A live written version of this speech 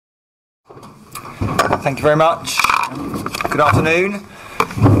Thank you very much. Good afternoon.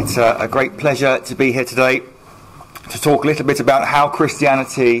 It's a great pleasure to be here today to talk a little bit about how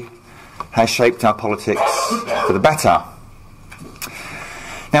Christianity has shaped our politics for the better.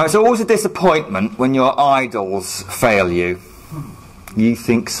 Now, it's always a disappointment when your idols fail you. You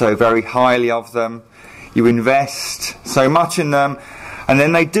think so very highly of them, you invest so much in them, and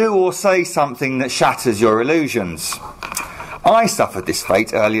then they do or say something that shatters your illusions. I suffered this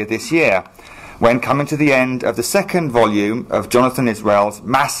fate earlier this year, when coming to the end of the second volume of Jonathan Israel's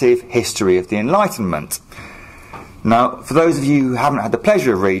massive History of the Enlightenment. Now, for those of you who haven't had the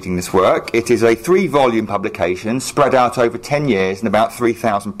pleasure of reading this work, it is a 3-volume publication spread out over 10 years and about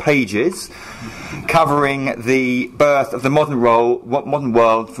 3,000 pages, covering the birth of the modern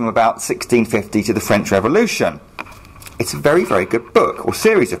world from about 1650 to the French Revolution. It's a very, very good book, or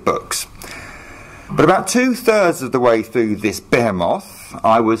series of books. But about 2/3 of the way through this behemoth,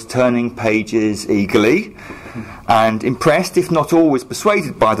 I was turning pages eagerly and impressed, if not always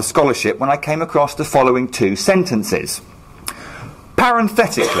persuaded by the scholarship, when I came across the following 2 sentences.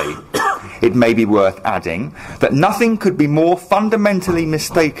 Parenthetically, it may be worth adding that nothing could be more fundamentally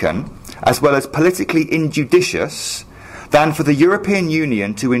mistaken, as well as politically injudicious, than for the European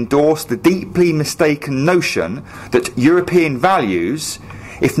Union to endorse the deeply mistaken notion that European values,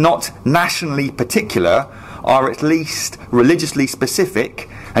 if not nationally particular, are at least religiously specific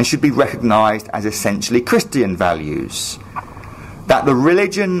and should be recognised as essentially Christian values. That the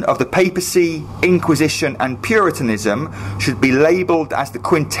religion of the papacy, Inquisition and Puritanism should be labelled as the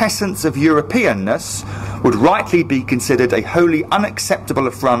quintessence of Europeanness would rightly be considered a wholly unacceptable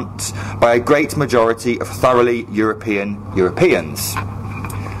affront by a great majority of thoroughly European Europeans.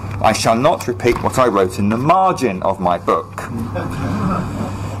 I shall not repeat what I wrote in the margin of my book.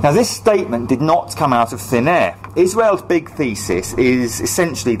 Now, this statement did not come out of thin air. Israel's big thesis is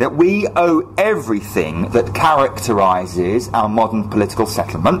essentially that we owe everything that characterises our modern political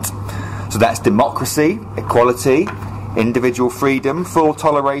settlement. So that's democracy, equality, individual freedom, full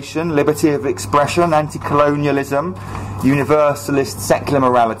toleration, liberty of expression, anti-colonialism, universalist secular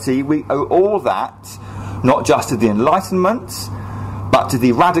morality. We owe all that not just to the Enlightenment, but to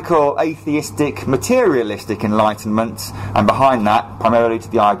the radical, atheistic, materialistic Enlightenment, and behind that, primarily to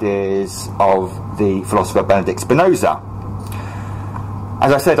the ideas of the philosopher Benedict Spinoza.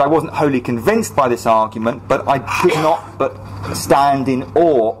 As I said, I wasn't wholly convinced by this argument, but I could not but stand in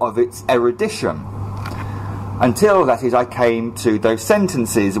awe of its erudition. Until, that is, I came to those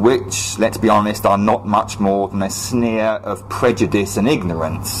sentences which, let's be honest, are not much more than a sneer of prejudice and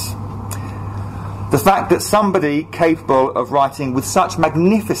ignorance. The fact that somebody capable of writing with such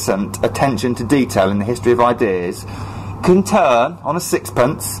magnificent attention to detail in the history of ideas can turn on a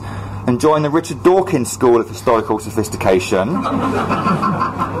sixpence and join the Richard Dawkins School of Historical Sophistication,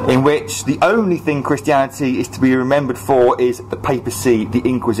 in which the only thing Christianity is to be remembered for is the papacy, the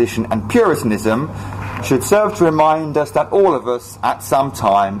Inquisition and Puritanism, should serve to remind us that all of us at some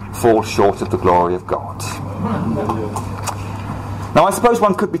time fall short of the glory of God. Now, I suppose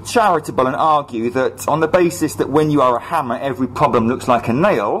one could be charitable and argue that on the basis that when you are a hammer, every problem looks like a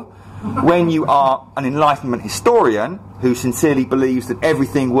nail, when you are an Enlightenment historian who sincerely believes that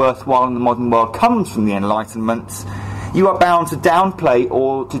everything worthwhile in the modern world comes from the Enlightenment, you are bound to downplay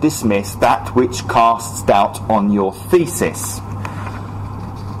or to dismiss that which casts doubt on your thesis.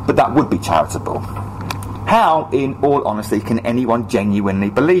 But that would be charitable. How, in all honesty, can anyone genuinely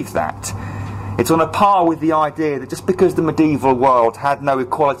believe that? It's on a par with the idea that just because the medieval world had no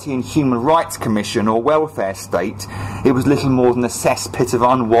equality and human rights commission or welfare state, it was little more than a cesspit of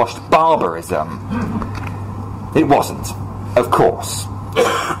unwashed barbarism. It wasn't, of course.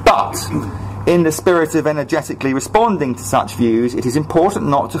 But, in the spirit of energetically responding to such views, it is important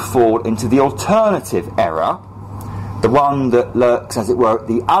not to fall into the alternative error, the one that lurks, as it were, at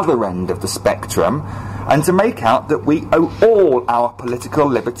the other end of the spectrum, and to make out that we owe all our political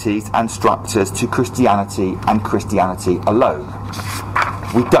liberties and structures to Christianity and Christianity alone.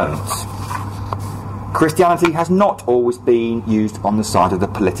 We don't. Christianity has not always been used on the side of the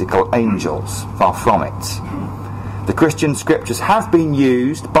political angels, far from it. The Christian scriptures have been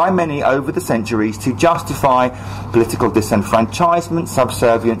used by many over the centuries to justify political disenfranchisement,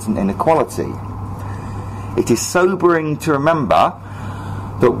 subservience and inequality. It is sobering to remember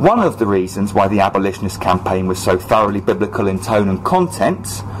that one of the reasons why the abolitionist campaign was so thoroughly biblical in tone and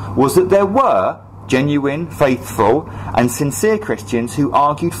content was that there were genuine, faithful and sincere Christians who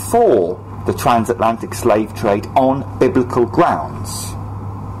argued for the transatlantic slave trade on biblical grounds.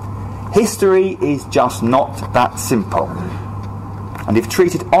 History is just not that simple. and if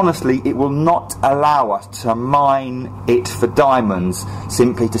treated honestly, it will not allow us to mine it for diamonds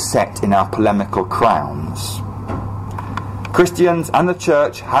simply to set in our polemical crowns. Christians and the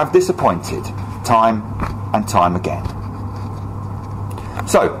Church have disappointed time and time again.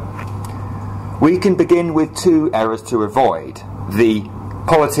 So, we can begin with two errors to avoid: the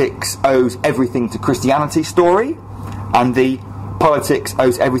politics owes everything to Christianity story, and the politics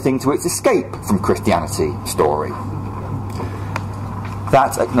owes everything to its escape from Christianity story.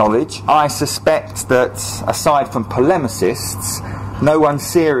 That acknowledged, I suspect that, aside from polemicists, no one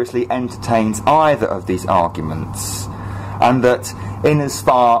seriously entertains either of these arguments, and that, in as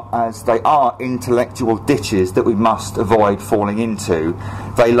far as they are intellectual ditches that we must avoid falling into,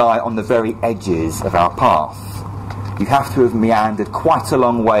 they lie on the very edges of our path. You have to have meandered quite a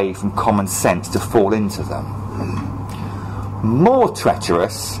long way from common sense to fall into them. More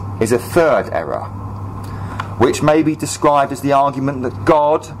treacherous is a third error, which may be described as the argument that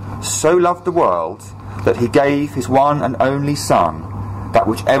God so loved the world that he gave his one and only Son, that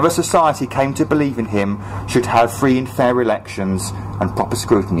whichever society came to believe in him should have free and fair elections and proper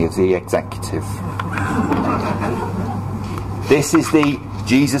scrutiny of the executive. This is the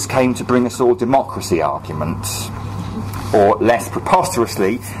Jesus came to bring us all democracy argument, or less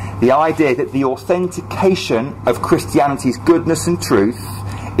preposterously, the idea that the authentication of Christianity's goodness and truth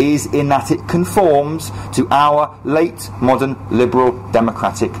is in that it conforms to our late modern liberal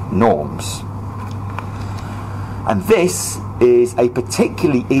democratic norms. And this is a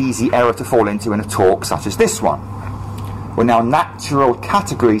particularly easy error to fall into in a talk such as this one, when our natural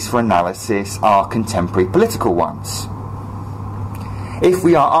categories for analysis are contemporary political ones. If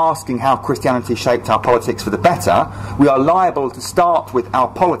we are asking how Christianity shaped our politics for the better, we are liable to start with our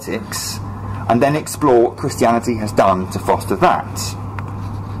politics and then explore what Christianity has done to foster that.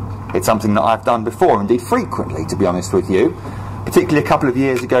 It's something that I've done before, indeed frequently, to be honest with you, particularly a couple of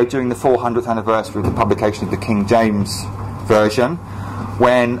years ago during the 400th anniversary of the publication of the King James Version,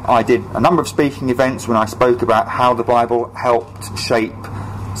 when I did a number of speaking events when I spoke about how the Bible helped shape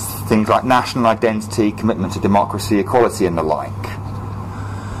things like national identity, commitment to democracy, equality and the like.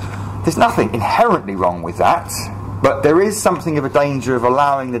 There's nothing inherently wrong with that, but there is something of a danger of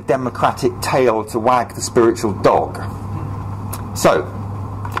allowing the democratic tail to wag the spiritual dog. So,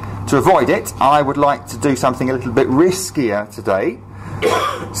 to avoid it, I would like to do something a little bit riskier today,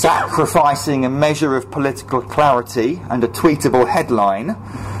 sacrificing a measure of political clarity and a tweetable headline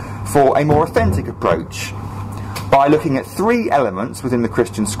for a more authentic approach, by looking at three elements within the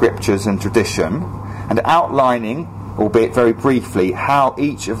Christian scriptures and tradition and outlining, albeit very briefly, how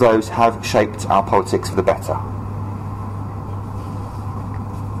each of those have shaped our politics for the better.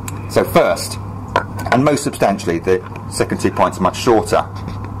 So first, and most substantially, the second 2 points are much shorter,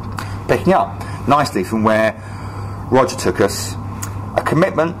 picking up nicely from where Roger took us, a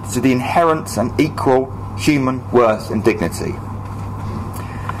commitment to the inherent and equal human worth and dignity.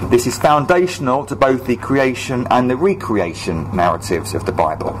 This is foundational to both the creation and the recreation narratives of the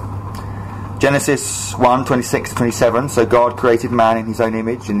Bible. Genesis 1:26-27, so God created man in his own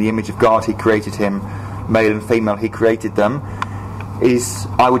image, in the image of God he created him, male and female he created them, is,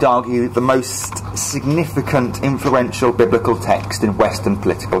 I would argue, the most significant, influential biblical text in Western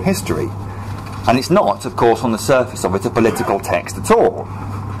political history. And it's not, of course, on the surface of it, a political text at all.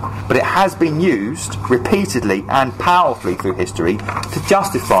 But it has been used repeatedly and powerfully through history to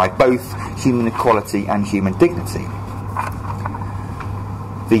justify both human equality and human dignity.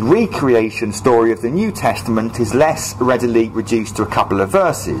 The recreation story of the New Testament is less readily reduced to a couple of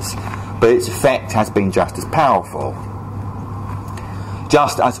verses, but its effect has been just as powerful.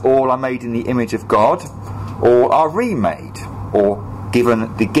 Just as all are made in the image of God, all are remade, or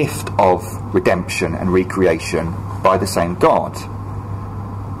given the gift of redemption and recreation by the same God.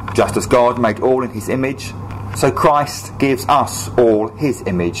 Just as God made all in his image, so Christ gives us all his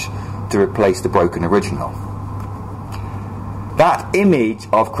image to replace the broken original. That image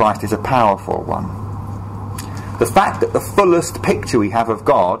of Christ is a powerful one. The fact that the fullest picture we have of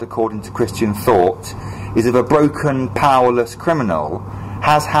God, according to Christian thought, is of a broken, powerless criminal,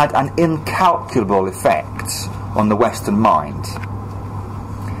 has had an incalculable effect on the Western mind.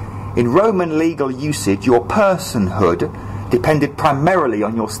 In Roman legal usage, your personhood depended primarily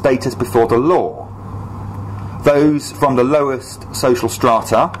on your status before the law. Those from the lowest social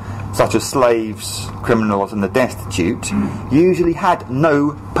strata, such as slaves, criminals and the destitute, usually had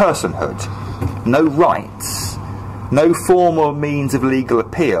no personhood, no rights, no formal means of legal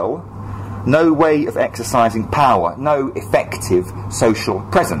appeal, no way of exercising power, no effective social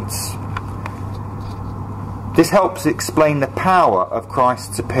presence. This helps explain the power of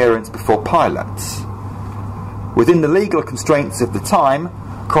Christ's appearance before Pilate. Within the legal constraints of the time,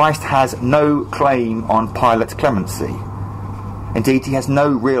 Christ has no claim on Pilate's clemency. Indeed, he has no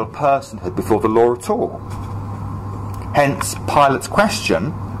real personhood before the law at all. Hence, Pilate's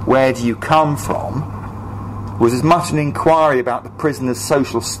question, "Where do you come from?" was as much an inquiry about the prisoner's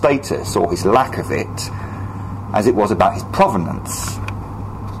social status, or his lack of it, as it was about his provenance.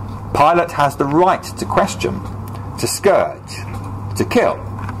 Pilate has the right to question, to scourge, to kill,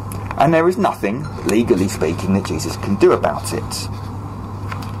 and there is nothing, legally speaking, that Jesus can do about it.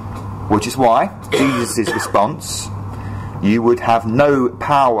 Which is why Jesus' response, "You would have no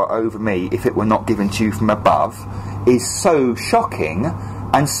power over me if it were not given to you from above," is so shocking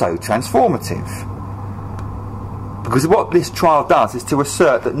and so transformative. Because what this trial does is to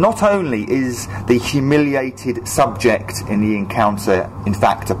assert that not only is the humiliated subject in the encounter in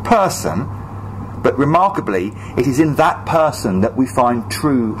fact a person, but remarkably it is in that person that we find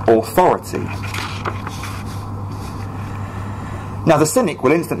true authority. Now the cynic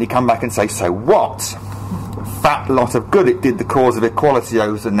will instantly come back and say, "So what? Fat lot of good it did the cause of equality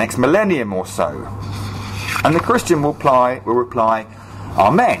over the next millennium or so." And the Christian will reply,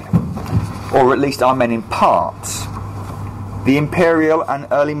 "Amen," or at least amen in part. The imperial and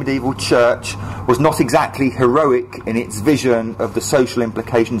early medieval church was not exactly heroic in its vision of the social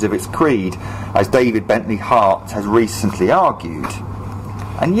implications of its creed, as David Bentley Hart has recently argued.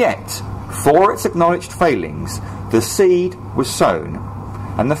 And yet, for its acknowledged failings, the seed was sown,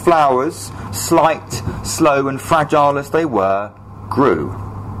 and the flowers, slight, slow and fragile as they were, grew.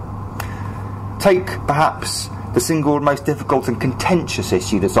 Take, perhaps, the single most difficult and contentious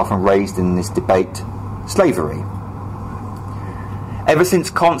issue that's often raised in this debate, slavery. Ever since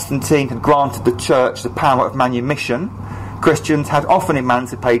Constantine had granted the church the power of manumission, Christians had often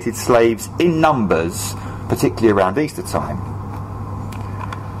emancipated slaves in numbers, particularly around Easter time.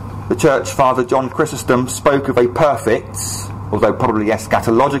 The church father John Chrysostom spoke of a perfect, although probably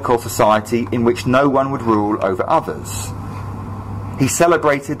eschatological society in which no one would rule over others. He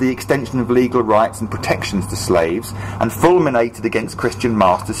celebrated the extension of legal rights and protections to slaves, and fulminated against Christian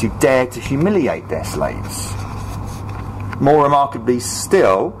masters who dared to humiliate their slaves. More remarkably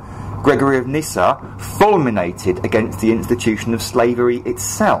still, Gregory of Nyssa fulminated against the institution of slavery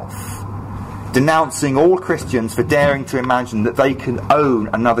itself, denouncing all Christians for daring to imagine that they can own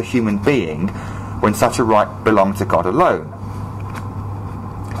another human being when such a right belonged to God alone.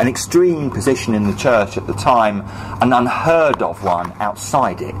 An extreme position in the church at the time, an unheard of one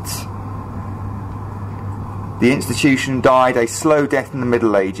outside it. The institution died a slow death in the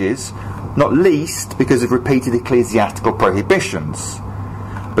Middle Ages, not least because of repeated ecclesiastical prohibitions,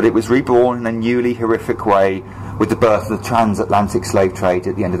 but it was reborn in a newly horrific way with the birth of the transatlantic slave trade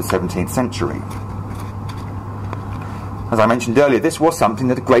at the end of the 17th century. As I mentioned earlier, this was something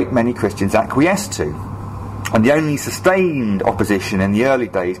that a great many Christians acquiesced to, and the only sustained opposition in the early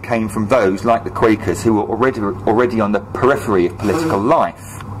days came from those, like the Quakers, who were already on the periphery of political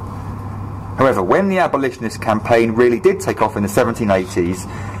life. However, when the abolitionist campaign really did take off in the 1780s,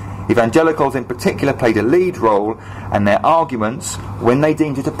 evangelicals in particular played a lead role, and their arguments, when they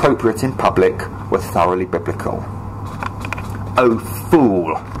deemed it appropriate in public, were thoroughly biblical. "Oh,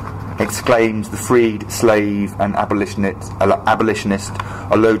 fool!" exclaims the freed slave and abolitionist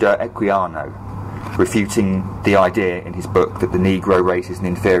Oloda Equiano, refuting the idea in his book that the Negro race is an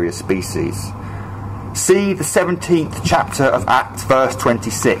inferior species. See the 17th chapter of Acts, verse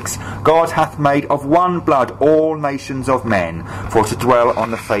 26. "God hath made of one blood all nations of men, for to dwell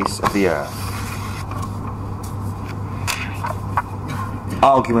on the face of the earth."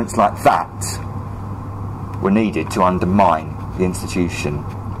 Arguments like that were needed to undermine the institution.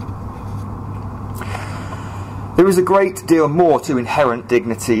 There is a great deal more to inherent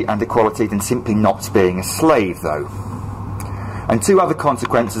dignity and equality than simply not being a slave, though. And two other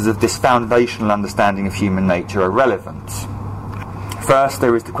consequences of this foundational understanding of human nature are relevant. First,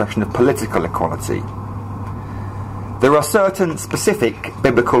 there is the question of political equality. There are certain specific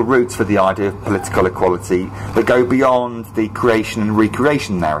biblical roots for the idea of political equality that go beyond the creation and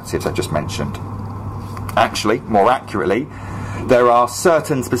recreation narratives I just mentioned. Actually, more accurately, there are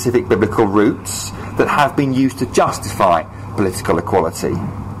certain specific biblical roots that have been used to justify political equality,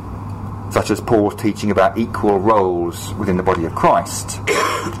 such as Paul's teaching about equal roles within the body of Christ.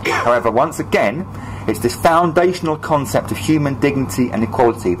 However, once again, it's this foundational concept of human dignity and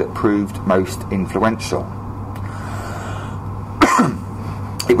equality that proved most influential.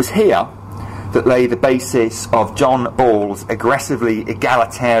 It was here that lay the basis of John Ball's aggressively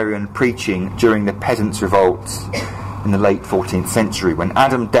egalitarian preaching during the Peasants' Revolt in the late 14th century, when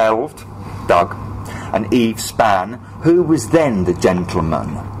Adam dug, and Eve span, who was then the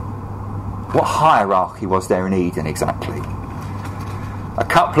gentleman? what hierarchy was there in Eden exactly? A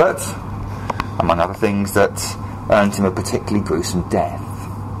couplet, among other things, that earned him a particularly gruesome death.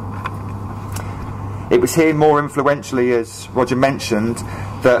 It was here, more influentially, as Roger mentioned,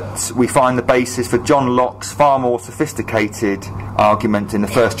 that we find the basis for John Locke's far more sophisticated argument in the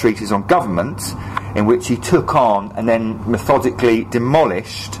first treatise on government, in which he took on and then methodically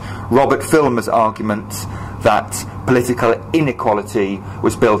demolished Robert Filmer's argument that political inequality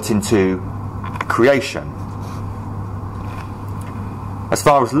was built into creation. As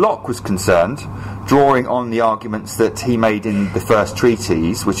far as Locke was concerned, drawing on the arguments that he made in the first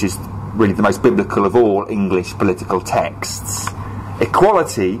treatise, which is really the most biblical of all English political texts,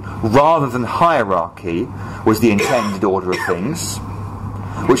 equality rather than hierarchy was the intended order of things,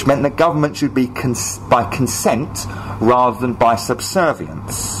 which meant that government should be by consent rather than by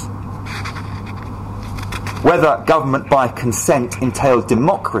subservience. Whether government by consent entailed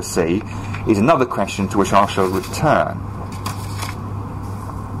democracy is another question to which I shall return.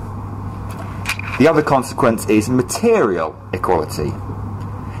 The other consequence is material equality.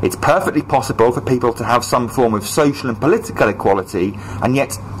 It's perfectly possible for people to have some form of social and political equality and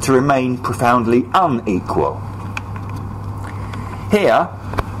yet to remain profoundly unequal. Here,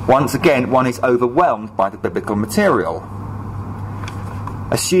 once again, one is overwhelmed by the biblical material.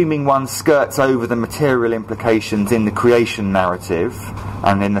 Assuming one skirts over the material implications in the creation narrative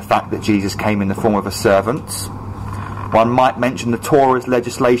and in the fact that Jesus came in the form of a servant, one might mention the Torah's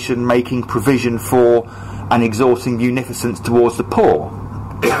legislation making provision for and exhorting munificence towards the poor.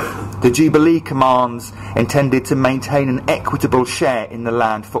 The Jubilee commands intended to maintain an equitable share in the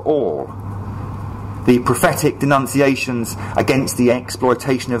land for all. The prophetic denunciations against the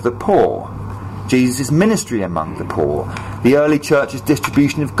exploitation of the poor. Jesus' ministry among the poor. The early church's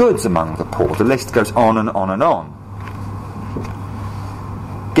distribution of goods among the poor. The list goes on and on and on.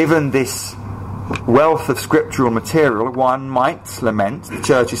 Given this wealth of scriptural material, one might lament the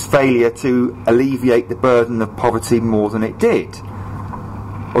church's failure to alleviate the burden of poverty more than it did.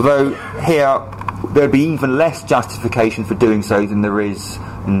 Although here there would be even less justification for doing so than there is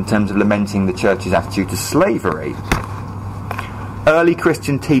in terms of lamenting the church's attitude to slavery. Early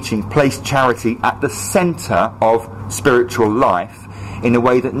Christian teaching placed charity at the centre of spiritual life in a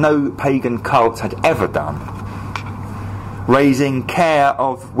way that no pagan cult had ever done. Raising care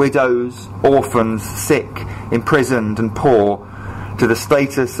of widows, orphans, sick, imprisoned and poor to the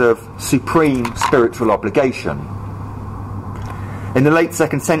status of supreme spiritual obligation. In the late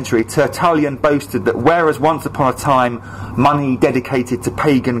 2nd century, Tertullian boasted that whereas once upon a time money dedicated to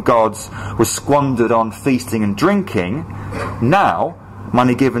pagan gods was squandered on feasting and drinking, now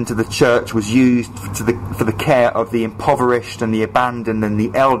money given to the church was used for the care of the impoverished and the abandoned and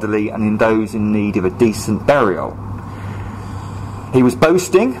the elderly and in those in need of a decent burial. He was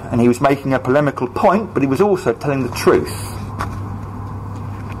boasting and he was making a polemical point, but he was also telling the truth.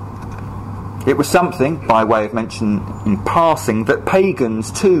 It was something, by way of mention in passing, that pagans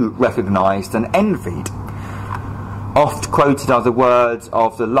too recognised and envied. Oft quoted are the words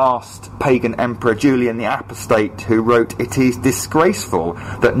of the last pagan emperor Julian the Apostate, who wrote, "It is disgraceful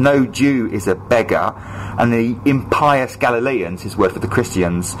that no Jew is a beggar, and the impious Galileans," his word for the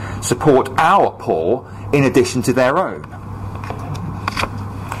Christians, "support our poor in addition to their own."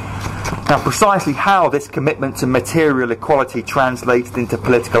 Now, precisely how this commitment to material equality translated into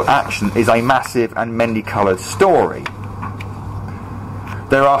political action is a massive and many-coloured story.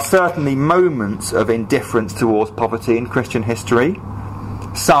 There are certainly moments of indifference towards poverty in Christian history,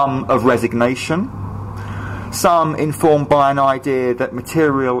 some of resignation, some informed by an idea that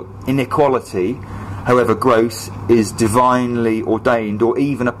material inequality, however gross, is divinely ordained or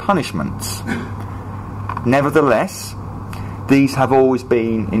even a punishment. Nevertheless, these have always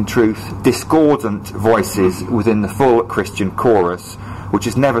been, in truth, discordant voices within the full Christian chorus, which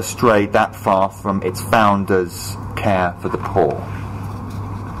has never strayed that far from its founders' care for the poor.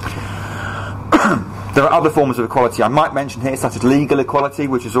 There are other forms of equality I might mention here, such as legal equality,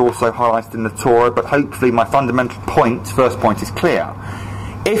 which is also highlighted in the Torah, but hopefully my fundamental first point is clear.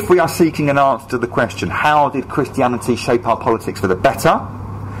 If we are seeking an answer to the question, how did Christianity shape our politics for the better?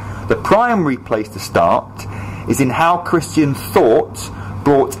 The primary place to start is in how Christian thought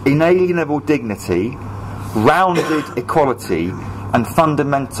brought inalienable dignity, rounded equality, and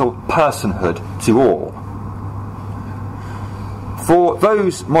fundamental personhood to all. For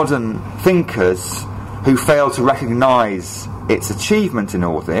those modern thinkers who fail to recognise its achievement in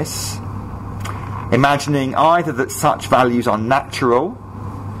all this, imagining either that such values are natural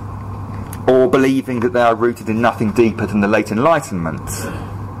or believing that they are rooted in nothing deeper than the late Enlightenment,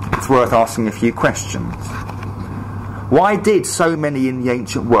 it's worth asking a few questions. Why did so many in the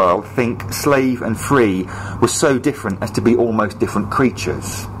ancient world think slave and free were so different as to be almost different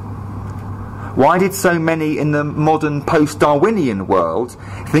creatures? Why did so many in the modern post-Darwinian world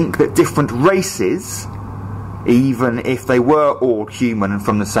think that different races, even if they were all human and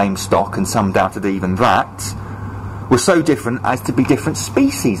from the same stock, and some doubted even that, were so different as to be different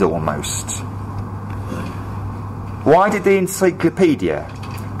species almost? Why did the Encyclopedia,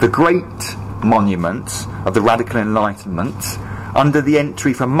 the great monument of the radical enlightenment, under the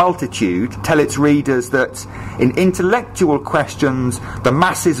entry for multitude, tell its readers that in intellectual questions the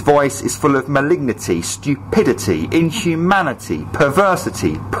masses' voice is full of malignity, stupidity, inhumanity,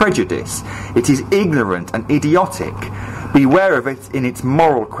 perversity, prejudice. It is ignorant and idiotic. Beware of it in its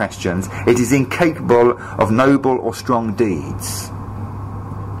moral questions. It is incapable of noble or strong deeds.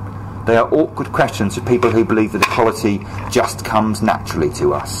 They are awkward questions for people who believe that equality just comes naturally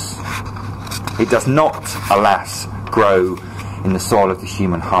to us. It does not, alas, grow in the soil of the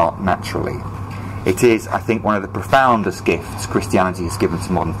human heart naturally. It is, I think, one of the profoundest gifts Christianity has given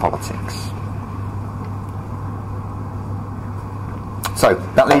to modern politics. So,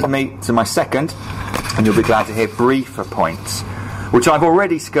 that leads me to my second, and you'll be glad to hear, briefer points, which I've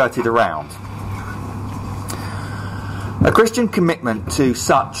already skirted around. A Christian commitment to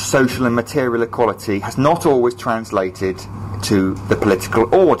such social and material equality has not always translated to the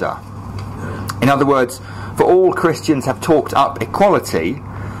political order. In other words, for all Christians have talked up equality,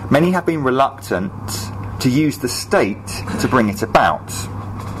 many have been reluctant to use the state to bring it about.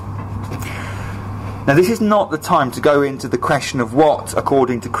 Now, this is not the time to go into the question of what,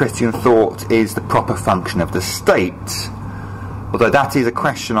 according to Christian thought, is the proper function of the state, although that is a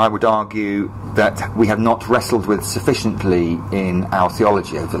question I would argue that we have not wrestled with sufficiently in our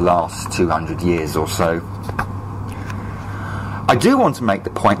theology over the last 200 years or so. I do want to make the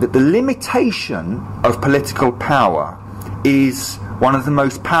point that the limitation of political power is one of the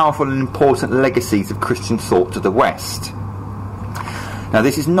most powerful and important legacies of Christian thought to the West. Now,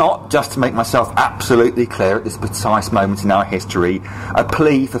 this is not, just to make myself absolutely clear at this precise moment in our history, a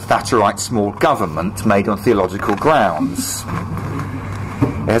plea for Thatcherite small government made on theological grounds.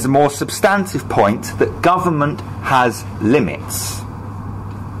 It has a more substantive point that government has limits.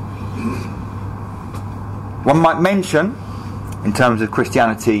 One might mention, in terms of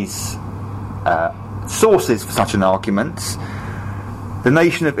Christianity's sources for such an argument, the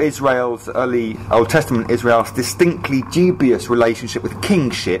nation of Israel's early Old Testament Israel's distinctly dubious relationship with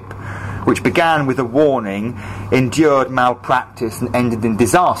kingship, which began with a warning, endured malpractice and ended in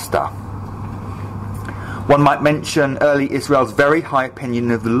disaster. One might mention early Israel's very high opinion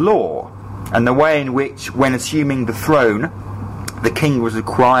of the law, and the way in which, when assuming the throne, the king was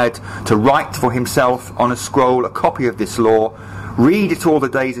required to write for himself on a scroll a copy of this law, read it all the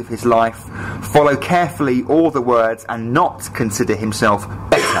days of his life, follow carefully all the words, and not consider himself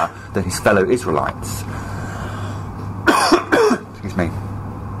better than his fellow Israelites. Excuse me.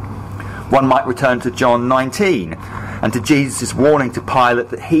 One might return to John 19 and to Jesus' warning to Pilate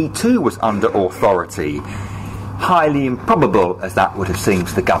that he too was under authority, highly improbable as that would have seemed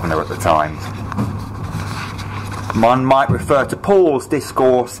to the governor at the time. One might refer to Paul's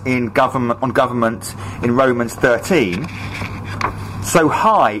discourse on government in Romans 13, so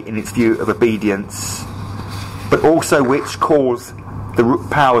high in its view of obedience, but also which calls the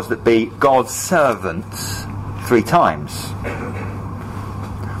powers that be God's servants 3 times.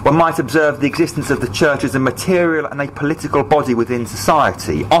 One might observe the existence of the church as a material and a political body within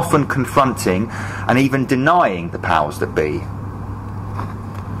society, often confronting and even denying the powers that be.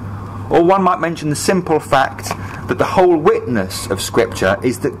 Or one might mention the simple fact that the whole witness of Scripture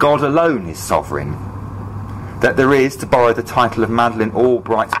is that God alone is sovereign. That there is, to borrow the title of Madeleine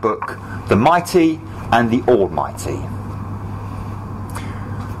Albright's book, the mighty and the almighty.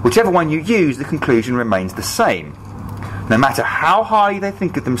 Whichever one you use, the conclusion remains the same. No matter how highly they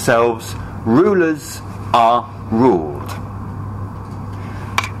think of themselves, rulers are ruled.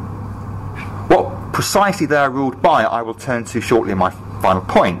 What precisely they are ruled by, I will turn to shortly in my final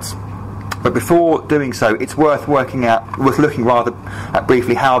point. But before doing so, it's worth looking at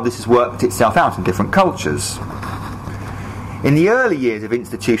briefly how this has worked itself out in different cultures. In the early years of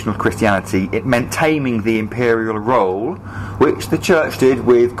institutional Christianity, it meant taming the imperial role, which the church did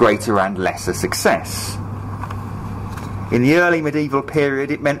with greater and lesser success. In the early medieval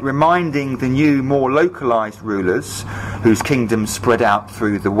period, it meant reminding the new, more localised rulers, whose kingdoms spread out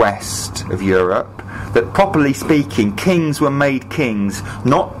through the west of Europe, that properly speaking, kings were made kings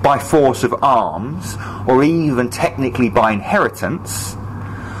not by force of arms, or even technically by inheritance,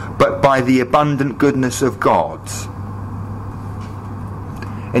 but by the abundant goodness of God.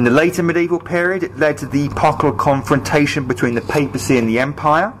 In the later medieval period, it led to the epochal confrontation between the papacy and the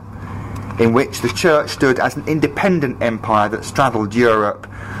empire, in which the church stood as an independent empire that straddled Europe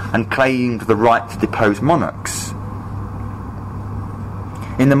and claimed the right to depose monarchs.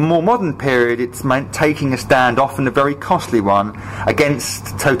 In the more modern period, it's meant taking a stand, often a very costly one,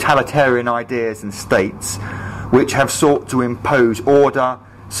 against totalitarian ideas and states which have sought to impose order,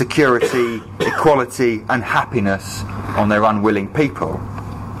 security, equality and happiness on their unwilling people.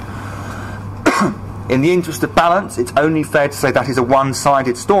 In the interest of balance, it's only fair to say that is a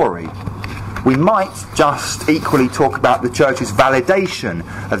one-sided story. We might just equally talk about the Church's validation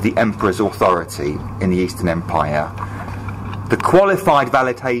of the Emperor's authority in the Eastern Empire, the qualified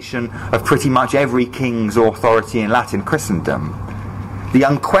validation of pretty much every king's authority in Latin Christendom, the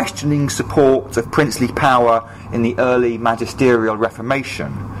unquestioning support of princely power in the early magisterial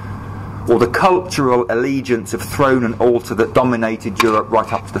Reformation, or the cultural allegiance of throne and altar that dominated Europe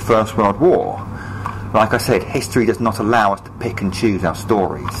right up to the First World War. Like I said, history does not allow us to pick and choose our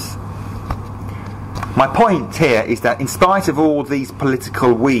stories. My point here is that in spite of all these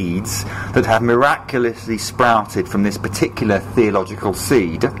political weeds that have miraculously sprouted from this particular theological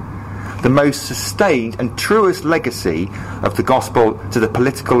seed, the most sustained and truest legacy of the gospel to the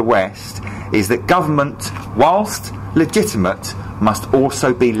political West is that government, whilst legitimate, must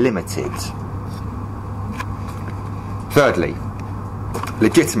also be limited. Thirdly,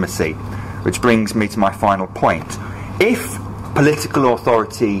 legitimacy, which brings me to my final point. If political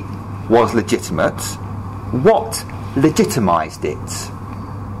authority was legitimate, what legitimised it?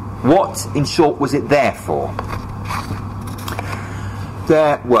 What, in short, was it there for?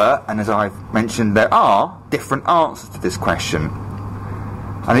 There were, and as I've mentioned, there are different answers to this question.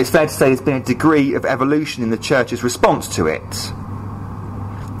 And it's fair to say there's been a degree of evolution in the Church's response to it.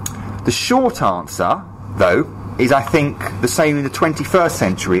 The short answer, though, is, I think, the same in the 21st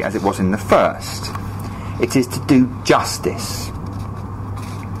century as it was in the first. It is to do justice.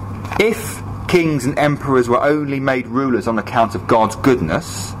 If kings and emperors were only made rulers on account of God's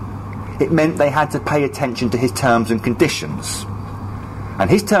goodness, it meant they had to pay attention to his terms and conditions. And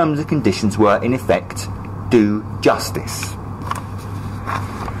his terms and conditions were, in effect, do justice.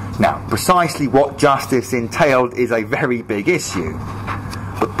 Now, precisely what justice entailed is a very big issue.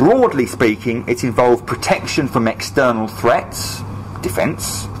 But broadly speaking, it involved protection from external threats,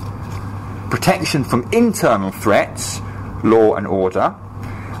 defence, protection from internal threats, law and order,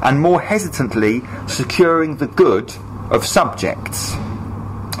 and more hesitantly, securing the good of subjects,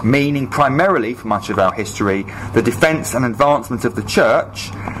 meaning primarily, for much of our history, the defence and advancement of the Church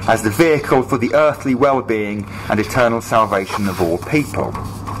as the vehicle for the earthly well-being and eternal salvation of all people.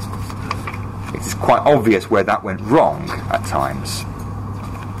 It is quite obvious where that went wrong at times.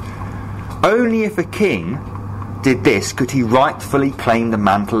 Only if a king did this could he rightfully claim the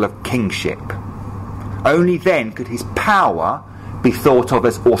mantle of kingship. Only then could his power be thought of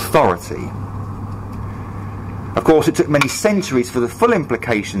as authority. Of course, it took many centuries for the full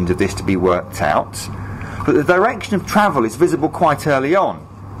implications of this to be worked out, but the direction of travel is visible quite early on.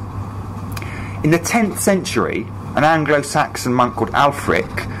 In the 10th century, an Anglo-Saxon monk called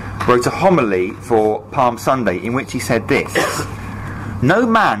Alfric wrote a homily for Palm Sunday in which he said this: "No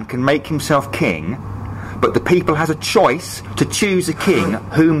man can make himself king, but the people has a choice to choose a king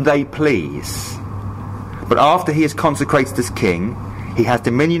whom they please. But after he is consecrated as king, he has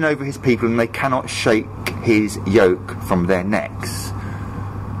dominion over his people, and they cannot shake his yoke from their necks."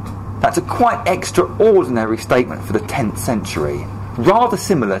 That's a quite extraordinary statement for the 10th century, rather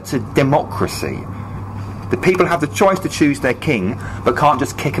similar to democracy. The people have the choice to choose their king, but can't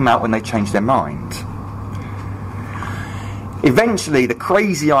just kick him out when they change their mind. Eventually, the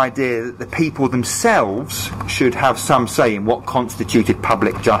crazy idea that the people themselves should have some say in what constituted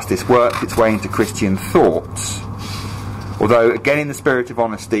public justice worked its way into Christian thought. Although, again, in the spirit of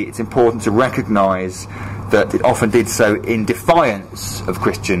honesty, it's important to recognise that it often did so in defiance of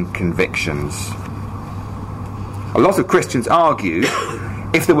Christian convictions. A lot of Christians argue,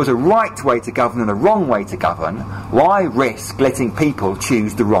 if there was a right way to govern and a wrong way to govern, why risk letting people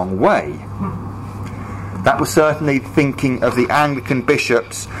choose the wrong way? That was certainly the thinking of the Anglican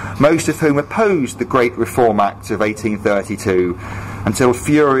bishops, most of whom opposed the Great Reform Act of 1832, until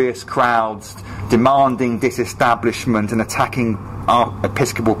furious crowds demanding disestablishment and attacking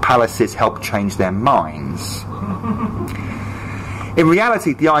episcopal palaces helped change their minds. In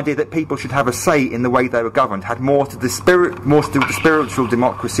reality, the idea that people should have a say in the way they were governed had more to do with the spiritual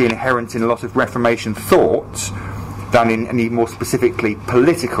democracy inherent in a lot of Reformation thought than in any more specifically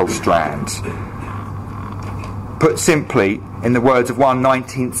political strand. Put simply, in the words of one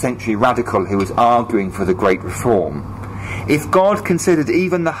 19th century radical who was arguing for the Great Reform, if God considered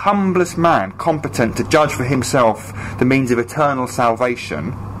even the humblest man competent to judge for himself the means of eternal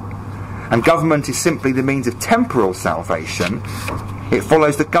salvation, and government is simply the means of temporal salvation, it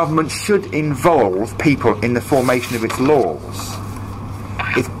follows that government should involve people in the formation of its laws.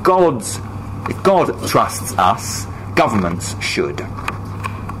 If God trusts us, governments should.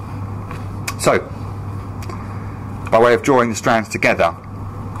 So, by way of drawing the strands together,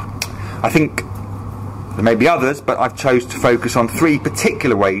 I think there may be others, but I've chosen to focus on three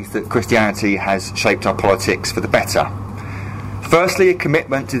particular ways that Christianity has shaped our politics for the better. Firstly, a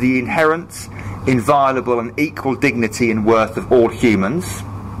commitment to the inherent, inviolable and equal dignity and worth of all humans.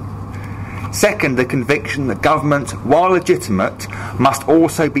 Second, the conviction that government, while legitimate, must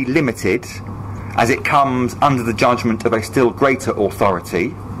also be limited, as it comes under the judgment of a still greater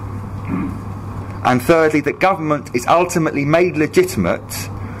authority. And thirdly, that government is ultimately made legitimate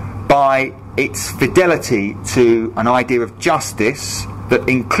by its fidelity to an idea of justice that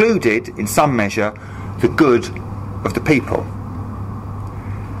included, in some measure, the good of the people.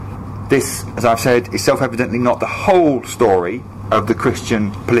 This, as I've said, is self-evidently not the whole story of the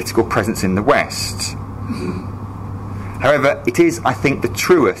Christian political presence in the West. However, it is, I think, the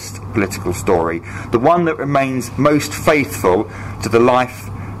truest political story, the one that remains most faithful to the life,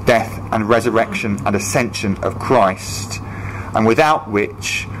 death and resurrection and ascension of Christ, and without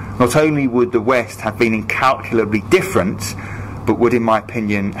which not only would the West have been incalculably different, but would, in my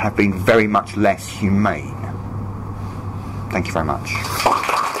opinion, have been very much less humane. Thank you very much.